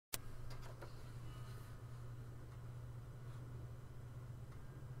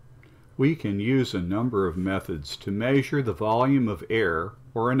We can use a number of methods to measure the volume of air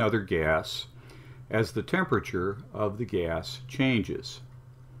or another gas as the temperature of the gas changes.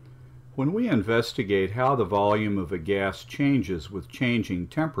 When we investigate how the volume of a gas changes with changing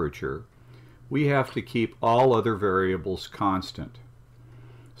temperature, we have to keep all other variables constant.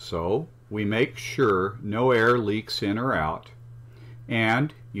 So we make sure no air leaks in or out,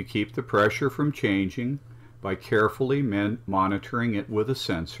 and you keep the pressure from changing by carefully monitoring it with a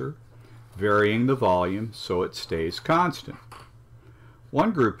sensor, varying the volume so it stays constant.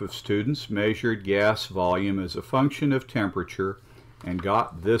 One group of students measured gas volume as a function of temperature and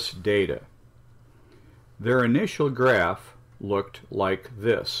got this data. Their initial graph looked like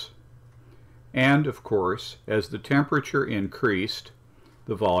this. And, of course, as the temperature increased,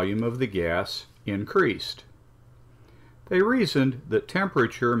 the volume of the gas increased. They reasoned that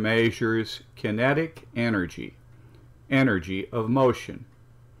temperature measures kinetic energy, energy of motion.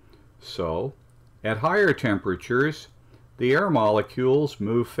 So, at higher temperatures, the air molecules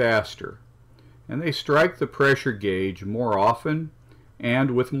move faster, and they strike the pressure gauge more often and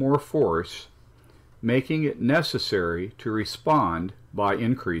with more force, making it necessary to respond by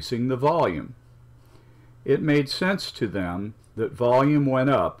increasing the volume. It made sense to them that volume went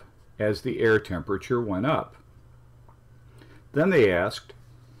up as the air temperature went up. Then they asked,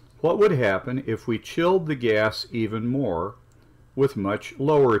 what would happen if we chilled the gas even more with much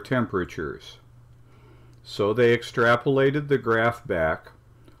lower temperatures? So they extrapolated the graph back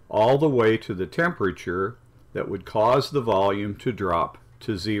all the way to the temperature that would cause the volume to drop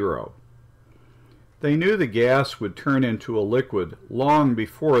to zero. They knew the gas would turn into a liquid long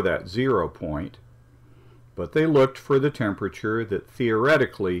before that 0 point, but they looked for the temperature that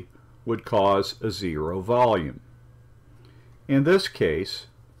theoretically would cause a zero volume. In this case,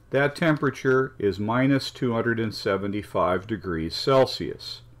 that temperature is minus 275 degrees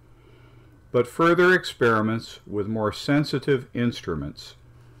Celsius. But further experiments with more sensitive instruments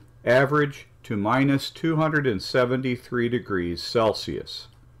average to minus 273 degrees Celsius.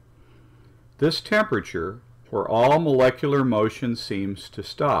 This temperature, where all molecular motion seems to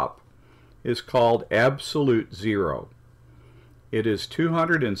stop, is called absolute zero. It is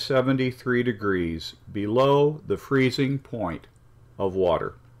 273 degrees below the freezing point of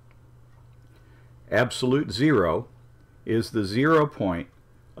water. Absolute zero is the 0 point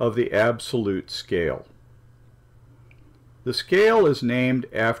of the absolute scale. The scale is named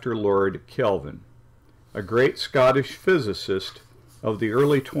after Lord Kelvin, a great Scottish physicist of the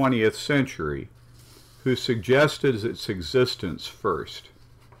early 20th century who suggested its existence first.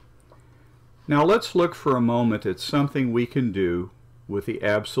 Now let's look for a moment at something we can do with the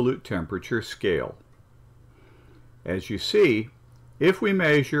absolute temperature scale. As you see, if we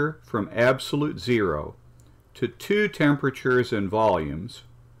measure from absolute zero to two temperatures and volumes,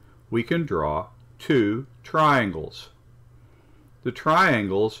 we can draw two triangles. The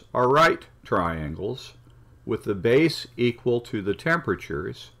triangles are right triangles with the base equal to the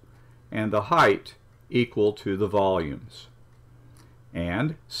temperatures and the height equal to the volumes.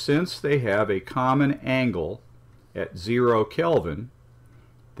 And since they have a common angle at 0 Kelvin,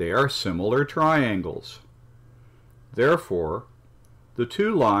 they are similar triangles. Therefore, the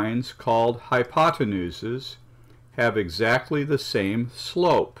two lines called hypotenuses have exactly the same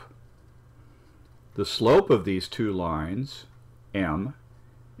slope. The slope of these two lines, m,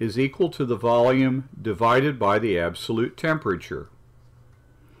 is equal to the volume divided by the absolute temperature.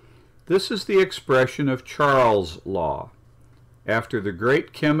 This is the expression of Charles' law, after the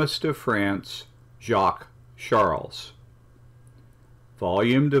great chemist of France, Jacques-Charles.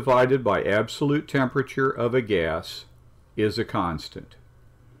 Volume divided by absolute temperature of a gas is a constant.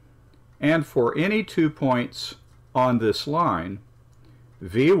 And for any 2 points on this line,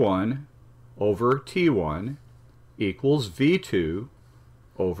 V1 over T1 equals V2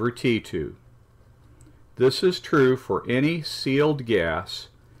 over T2. This is true for any sealed gas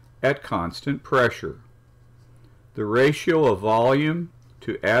at constant pressure. The ratio of volume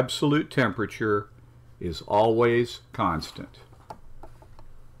to absolute temperature is always constant.